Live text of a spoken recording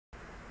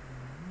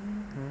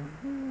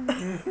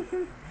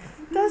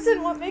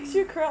Dustin, what makes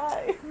you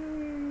cry?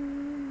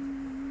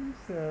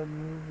 Sad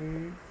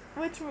movies.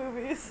 Which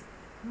movies?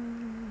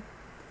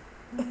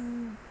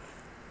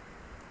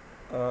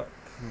 Up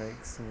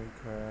makes me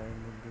cry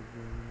in the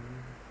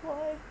beginning.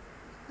 Why?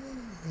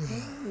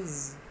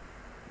 Because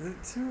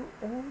they're two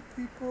old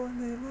people and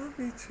they love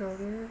each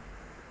other,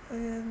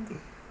 and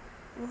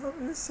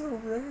love is so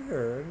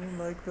rare. I mean,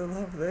 like the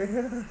love they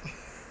had,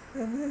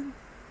 and then,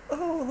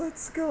 oh,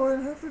 let's go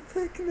and have a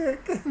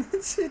picnic, and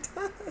then she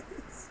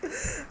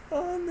dies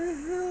on the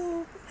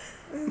hill,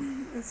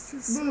 and it's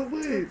just so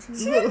touching.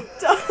 She died.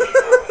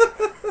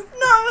 That's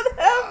not what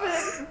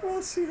happened.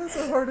 Well, she has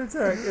a heart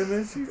attack, and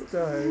then she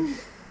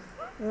dies.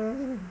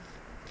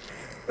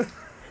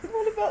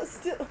 What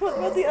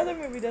about the other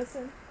movie,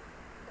 Dustin?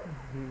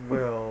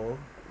 Well,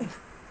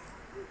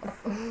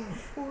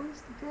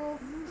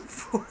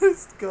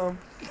 Forrest Gump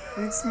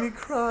makes me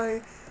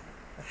cry,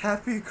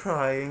 happy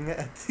crying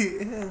at the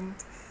end,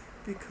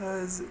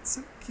 because it's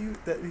so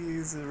cute that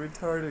he's a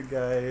retarded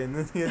guy and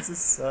then he has a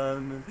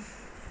son.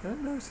 I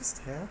don't know, it's just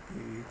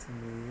happy to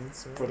me. It's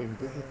Spreading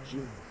bad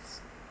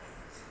chills.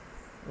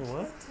 What?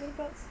 What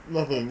about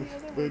Nothing. the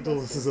other Wait one, till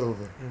this is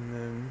over. And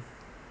then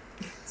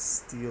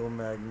Steel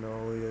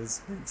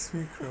Magnolias makes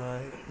me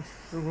cry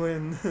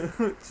when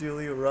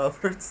Julia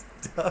Roberts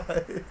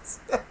dies.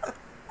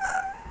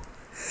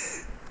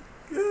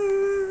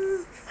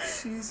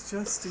 She's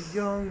just a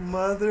young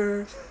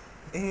mother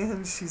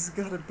and she's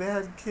got a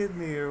bad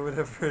kidney or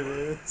whatever it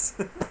is.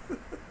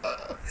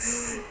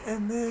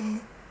 And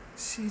then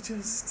she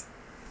just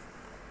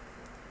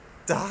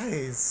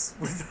dies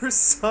with her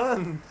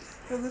son,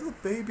 her little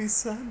baby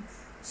son.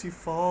 She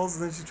falls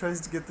and then she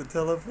tries to get the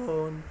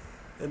telephone,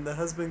 and the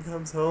husband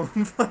comes home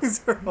and finds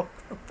her all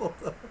crumpled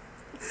up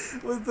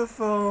with the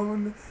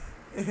phone,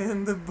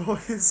 and the boy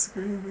is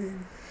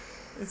screaming.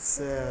 It's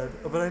sad.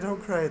 But I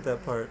don't cry at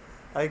that part.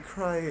 I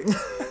cry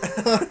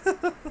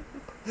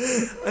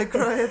I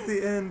cry at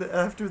the end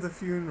after the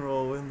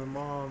funeral when the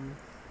mom,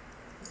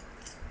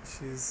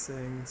 she's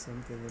saying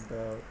something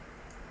about,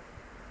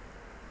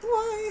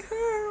 why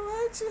her?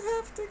 Why'd you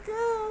have to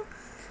go?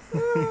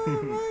 Oh,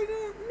 why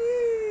not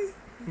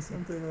me?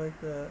 Something like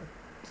that.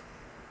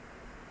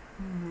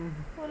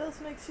 What else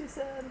makes you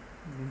sad?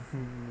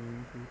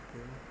 Mean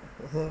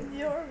people.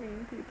 You're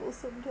mean people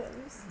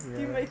sometimes. Yeah.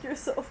 Do you make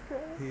yourself cry?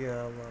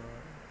 Yeah, a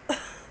lot.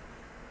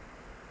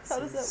 How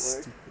does that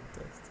work? Stupid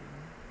Dustin.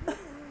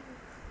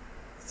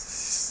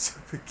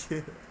 Stupid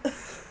kid.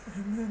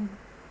 And then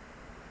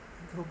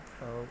I go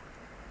pout.